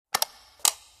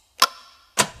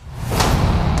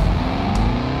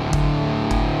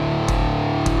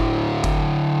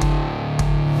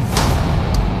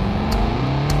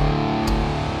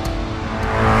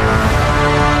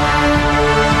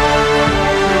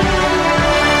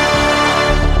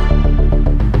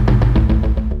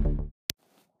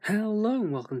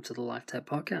to the Life Tech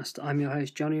Podcast. I'm your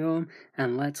host, Johnny Orm,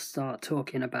 and let's start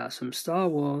talking about some Star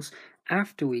Wars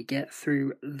after we get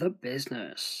through the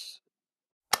business.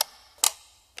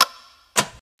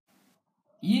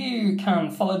 You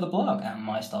can follow the blog at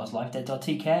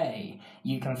mystarsLifeDebt.tk.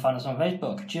 You can find us on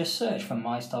Facebook. Just search for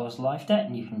My Star Wars Life Debt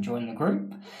and you can join the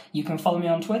group. You can follow me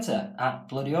on Twitter at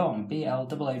BloodyOrm,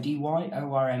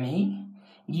 BLOODYORME.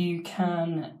 You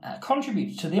can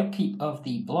contribute to the upkeep of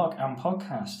the blog and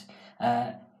podcast.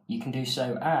 You can do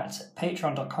so at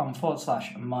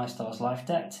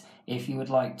patreon.com/MyStarsLifeDebt. If you would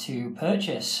like to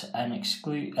purchase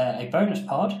a bonus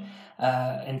pod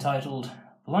entitled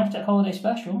Life Tech Holiday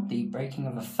Special, The Breaking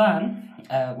of a Fan,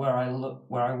 where I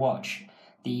watch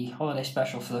the holiday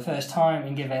special for the first time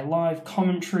and give a live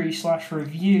commentary /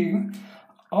 review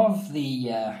of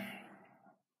the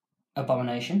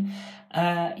abomination.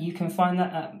 You can find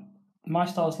that at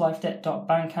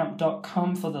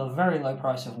mystarsLifeDebt.bandcamp.com for the very low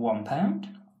price of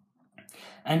 £1.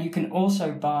 And you can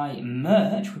also buy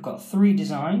merch. We've got 3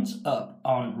 designs up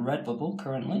on Redbubble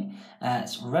currently.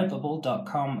 It's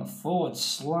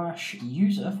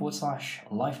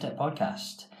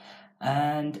redbubble.com/user/LifeTech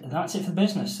And that's it for the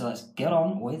business. So let's get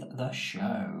on with the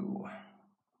show.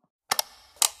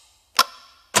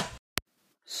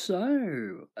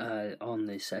 So, on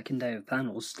the second day of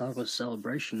panels, Star Wars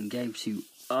Celebration gave to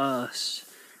us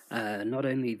not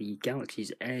only the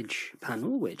Galaxy's Edge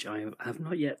panel, which I have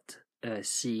not yet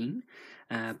seen,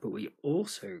 but we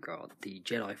also got the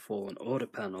Jedi Fallen Order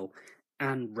panel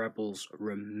and Rebels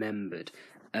Remembered.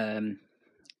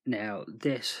 Now,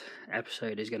 this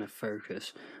episode is going to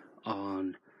focus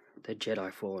on the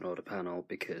Jedi Fallen Order panel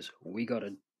because we got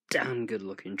a damn good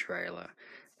looking trailer.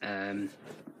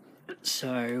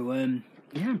 So I'm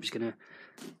just going to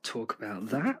talk about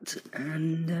that,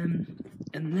 and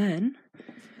then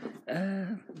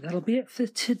that'll be it for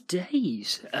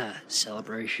today's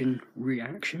Celebration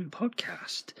Reaction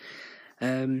podcast.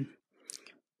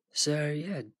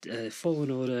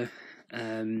 Fallen Order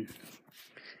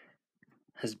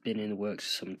has been in the works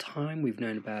for some time. We've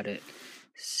known about it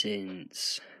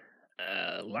since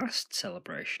last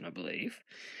Celebration, I believe.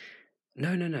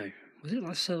 No. Was it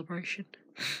last Celebration?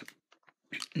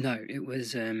 No, it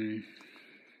was one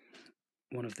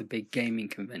of the big gaming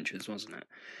conventions, wasn't it?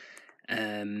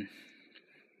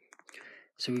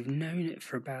 So we've known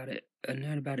about it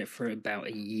for about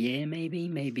a year, maybe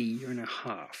a year and a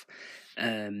half,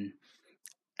 and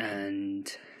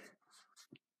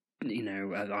you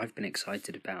know, I've been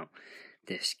excited about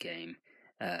this game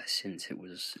since it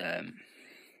was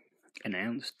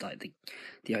announced. Like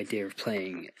the idea of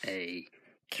playing a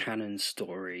canon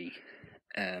story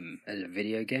as a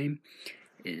video game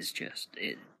is just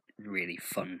really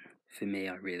fun for me.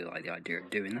 I really like the idea of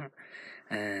doing that.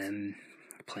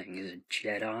 Playing as a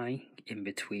Jedi in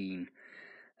between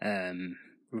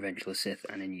Revenge of the Sith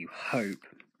and A New Hope.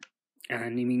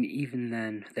 And I mean, even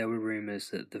then, there were rumours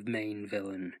that the main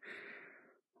villain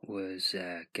was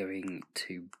going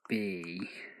to be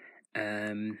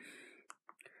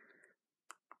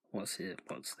what's the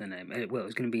name? Well, it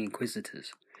was going to be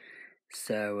Inquisitors.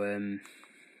 So I'm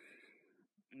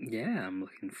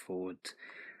looking forward.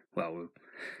 I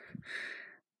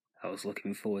was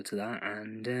looking forward to that,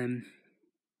 and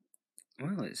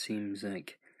it seems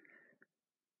like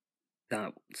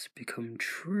that's become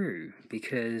true,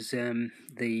 because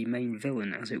the main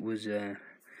villain, as it was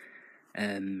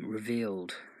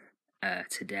revealed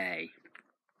today,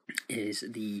 is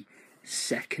the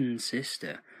second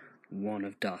sister, one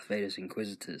of Darth Vader's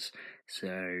Inquisitors.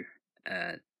 So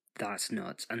that's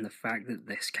nuts. And the fact that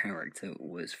this character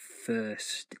was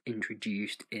first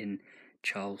introduced in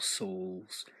Charles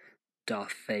Soule's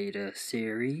Darth Vader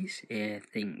series, I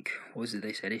think,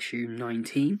 they said issue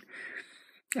 19?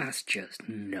 That's just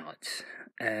nuts.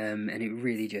 And it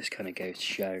really just kind of goes to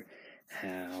show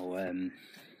how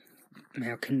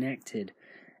connected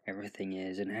everything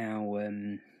is, and how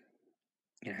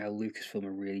how Lucasfilm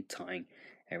are really tying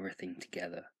everything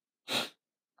together.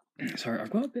 Sorry, I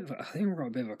think I've got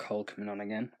a bit of a cold coming on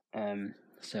again.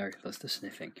 Sorry, that's the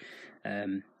sniffing.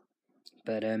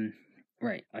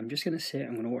 Right, I'm just going to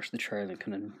I'm going to watch the trailer and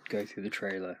kind of go through the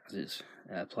trailer as it's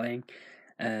playing.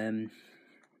 And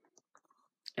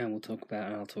I'll talk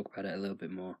about it a little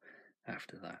bit more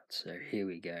after that. So here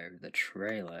we go. The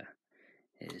trailer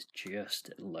is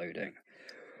just loading.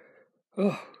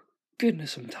 Oh,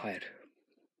 goodness, I'm tired.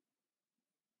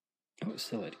 Oh, it's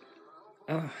still loading.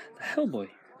 Oh, the Hellboy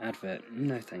advert.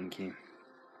 No, thank you.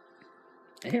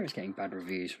 I hear it's getting bad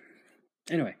reviews.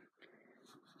 Anyway.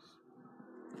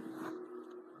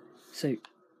 So,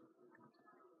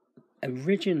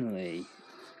 originally,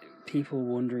 people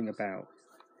wondering about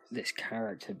this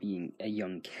character being a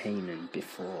young Kanan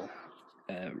before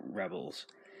Rebels.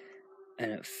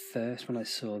 And at first, when I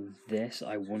saw this,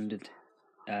 I wondered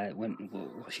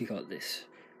she got this,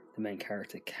 the main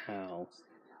character Cal,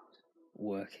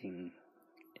 working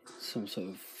some sort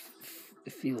of.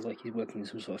 It feels like he's working in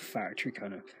some sort of factory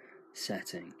kind of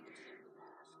setting.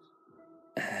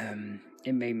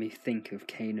 It made me think of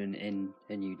Kanan in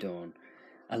A New Dawn.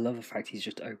 I love the fact he's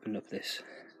just opened up this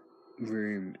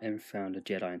room and found a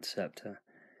Jedi Interceptor,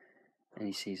 and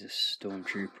he sees a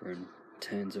stormtrooper and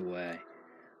turns away.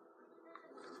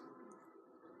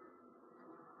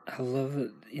 I love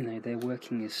that, they're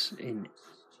working as in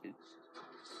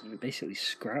basically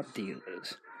scrap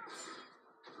dealers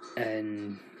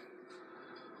and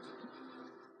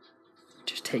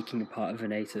just taking apart a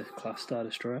Venator class Star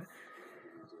Destroyer.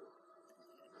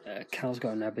 Cal's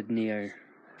got an Abedneo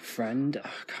friend.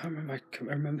 I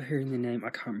remember hearing the name. I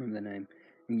can't remember the name.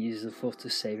 And uses the Force to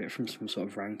save it from some sort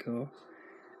of rancor.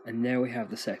 And there we have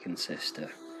the second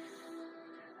sister.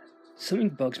 Something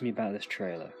bugs me about this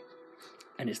trailer,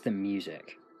 and it's the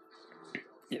music.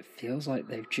 It feels like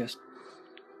they've just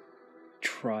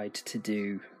tried to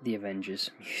do the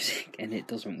Avengers music, and it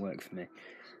doesn't work for me.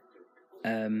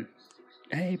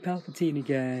 Hey, Palpatine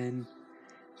again.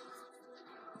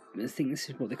 I think this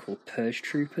is what they call Purge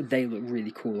Trooper. They look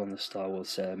really cool on the Star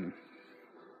Wars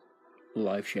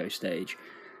live show stage.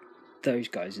 Those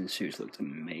guys in suits looked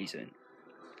amazing.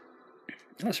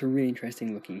 That's a really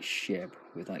interesting looking ship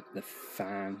with like the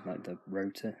fan, like the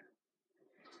rotor.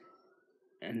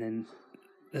 And then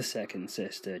the second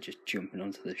sister just jumping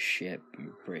onto the ship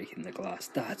and breaking the glass.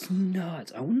 That's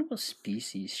nuts. I wonder what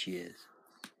species she is.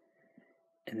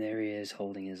 And there he is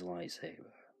holding his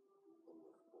lightsaber.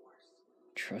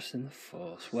 Trust in the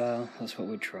Force. Well, that's what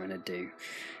we're trying to do.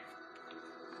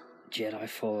 Jedi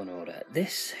Fallen Order.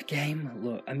 This game,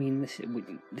 look, I mean, this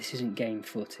isn't game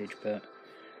footage, but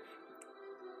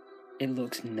it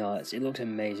looks nuts. It looks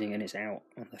amazing, and it's out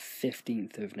on the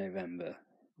 15th of November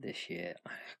this year.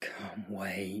 I can't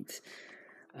wait.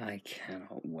 I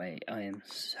cannot wait. I am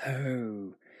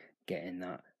so getting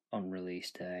that on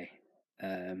release day.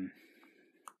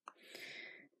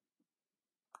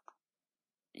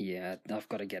 Yeah, I've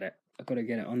got to get it. I've got to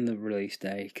get it on the release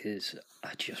day because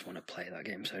I just want to play that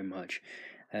game so much.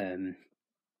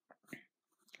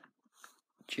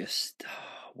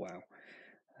 Wow.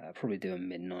 I'll probably do a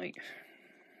midnight.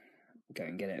 Go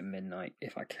and get it at midnight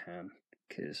if I can,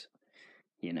 because,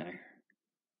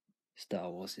 Star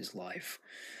Wars is life,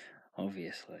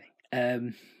 obviously.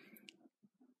 So,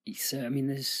 I mean,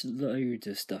 there's loads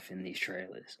of stuff in these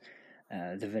trailers.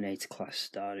 The Venator class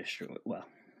Star Destroyer. Well,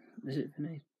 is it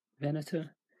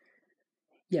Venator?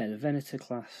 Yeah, the Venator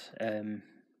class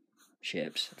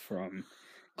ships from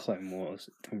Clone Wars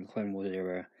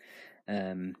era,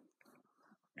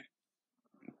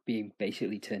 being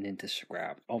basically turned into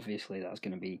scrap. Obviously, that's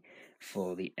going to be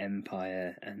for the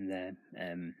Empire and their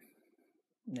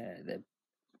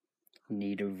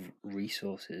need of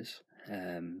resources,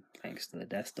 thanks to the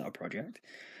Death Star project.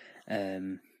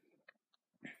 In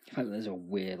fact, there's a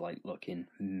weird, looking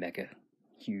mega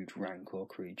huge rancor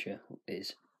creature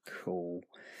is cool.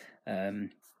 I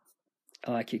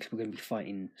like it because we're going to be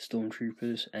fighting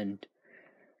stormtroopers, and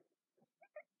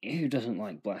who doesn't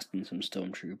like blasting some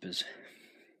stormtroopers?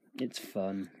 It's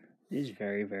fun. It's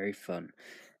very, very fun.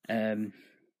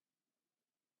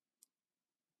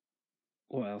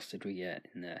 What else did we get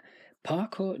in there?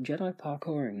 Parkour, Jedi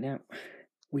parkouring. Now,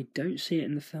 we don't see it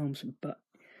in the films, but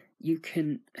you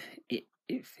can. It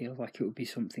feels like it would be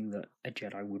something that a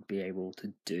Jedi would be able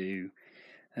to do.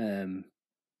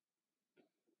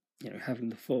 Having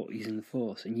the Force, using the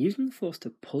Force, and using the Force to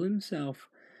pull himself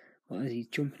as he's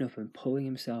jumping up and pulling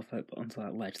himself up onto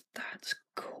that ledge. That's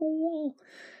cool.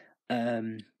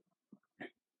 Finding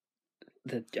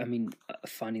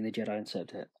the Jedi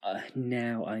Interceptor.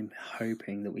 Now I'm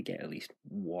hoping that we get at least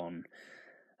one,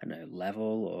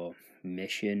 level or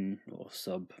mission or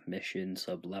sub-mission,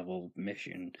 sub-level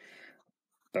mission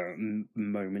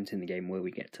moment in the game where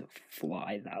we get to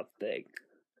fly that thing.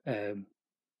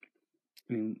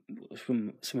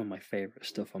 Some of my favourite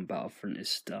stuff on Battlefront is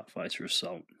Starfighter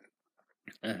Assault.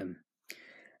 And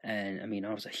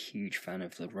I was a huge fan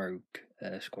of the Rogue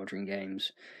Squadron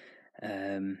games.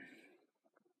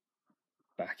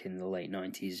 Back in the late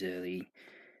 90s, early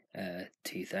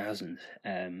 2000s.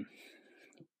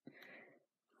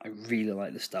 I really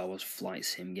like the Star Wars flight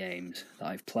sim games that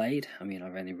I've played. I've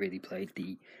only really played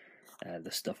the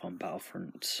stuff on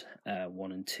Battlefront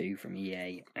 1 and 2 from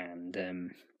EA and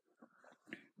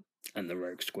the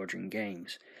Rogue Squadron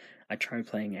games. I tried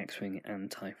playing X-Wing and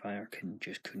TIE Fighter,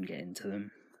 just couldn't get into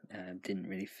them. Didn't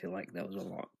really feel like there was a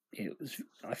lot.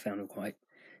 I found them quite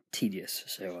tedious,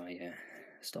 so I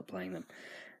stopped playing them.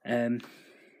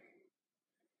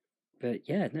 But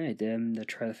yeah, no, the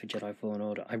trailer for Jedi Fallen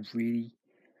Order, I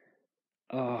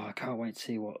can't wait to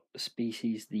see what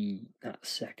species that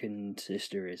second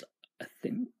sister is. I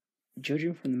think,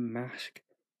 judging from the mask,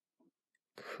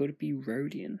 could be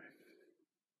Rhodian,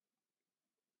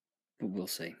 but we'll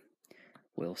see.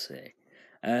 We'll see.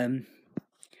 We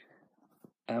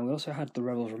also had the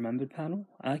Rebels Remembered panel.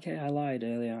 Okay, I lied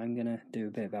earlier. I'm gonna do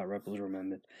a bit about Rebels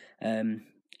Remembered.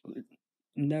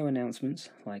 No announcements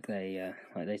like they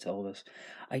told us.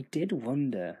 I did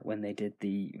wonder when they did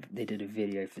a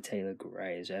video for Taylor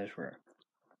Gray as Ezra,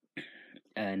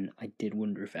 and I did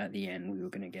wonder if at the end we were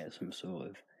gonna get some sort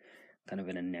of kind of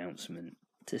an announcement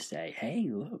to say, "Hey,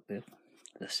 look, the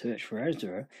search for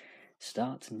Ezra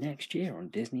starts next year on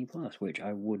Disney Plus," which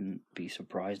I wouldn't be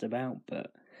surprised about,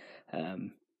 but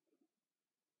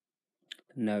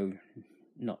no,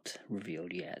 not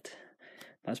revealed yet.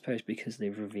 I suppose because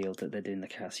they've revealed that they're doing the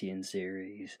Cassian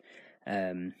series,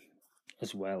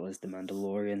 as well as the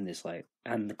Mandalorian.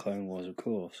 And the Clone Wars, of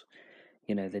course.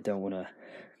 They don't want to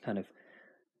kind of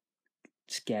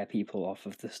scare people off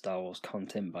of the Star Wars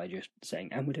content by just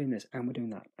saying, "And we're doing this, and we're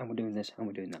doing that, and we're doing this, and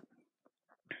we're doing that."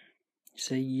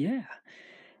 So yeah,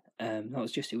 it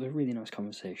was a really nice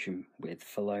conversation with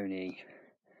Filoni,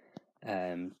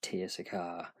 Tia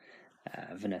Sakar,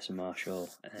 Vanessa Marshall,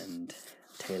 and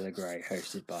Taylor Gray,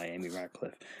 hosted by Amy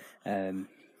Radcliffe. And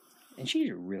she's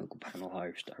a real good panel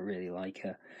host. I really like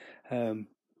her.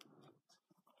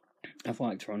 I've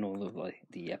liked her on all of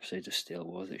the episodes of Star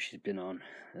Wars that she's been on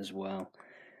as well.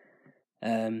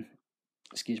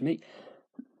 Excuse me.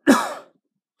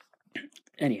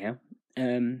 Anyhow,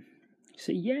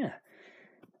 so yeah.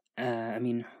 I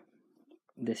mean,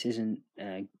 this isn't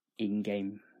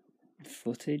in-game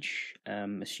footage.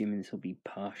 Assuming this will be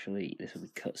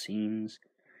cutscenes,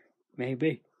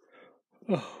 maybe.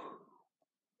 Oh,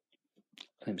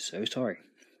 I'm so sorry.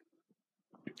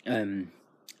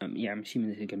 Yeah, I'm assuming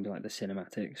this is going to be like the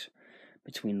cinematics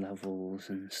between levels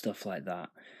and stuff like that.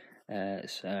 But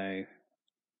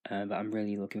I'm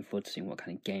really looking forward to seeing what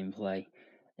kind of gameplay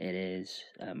it is.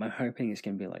 I'm hoping it's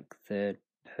going to be like third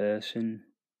person,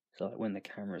 so like when the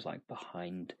camera's like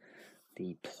behind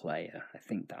the player. I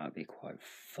think that would be quite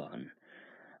fun.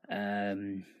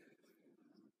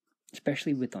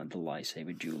 Especially with like the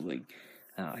lightsaber dueling.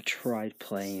 I tried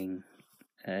playing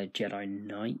Jedi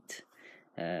Knight.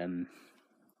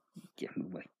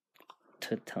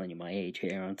 Telling you my age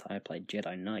here, aren't I? I played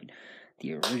Jedi Knight,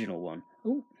 the original one.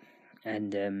 Ooh.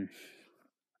 And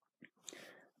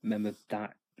remember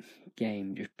that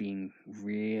game just being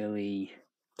really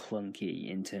clunky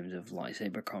in terms of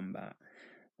lightsaber combat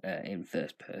in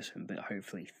first person, but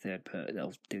hopefully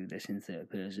they'll do this in third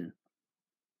person.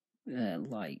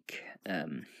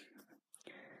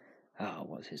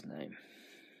 What's his name?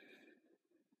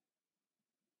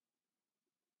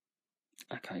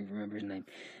 I can't even remember his name.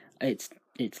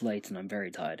 It's late and I'm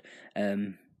very tired.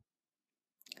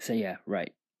 So yeah,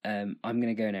 right. I'm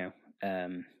gonna go now.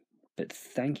 But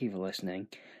thank you for listening.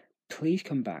 Please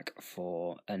come back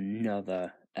for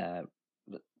another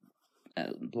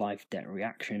live debt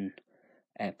reaction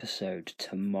episode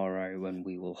tomorrow, when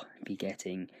we will be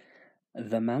getting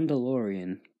The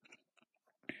Mandalorian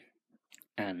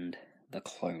and the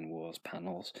Clone Wars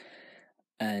panels,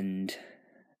 and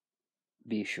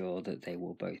be sure that they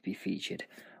will both be featured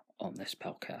on this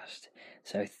podcast.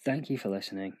 So thank you for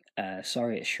listening.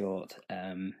 Sorry it's short,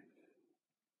 and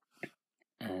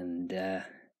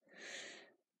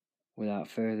without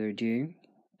further ado,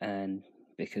 and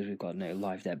because we've got no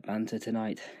live debt banter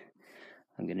tonight,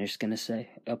 I'm just gonna say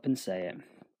it.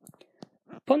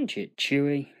 Punch it,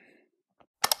 Chewie.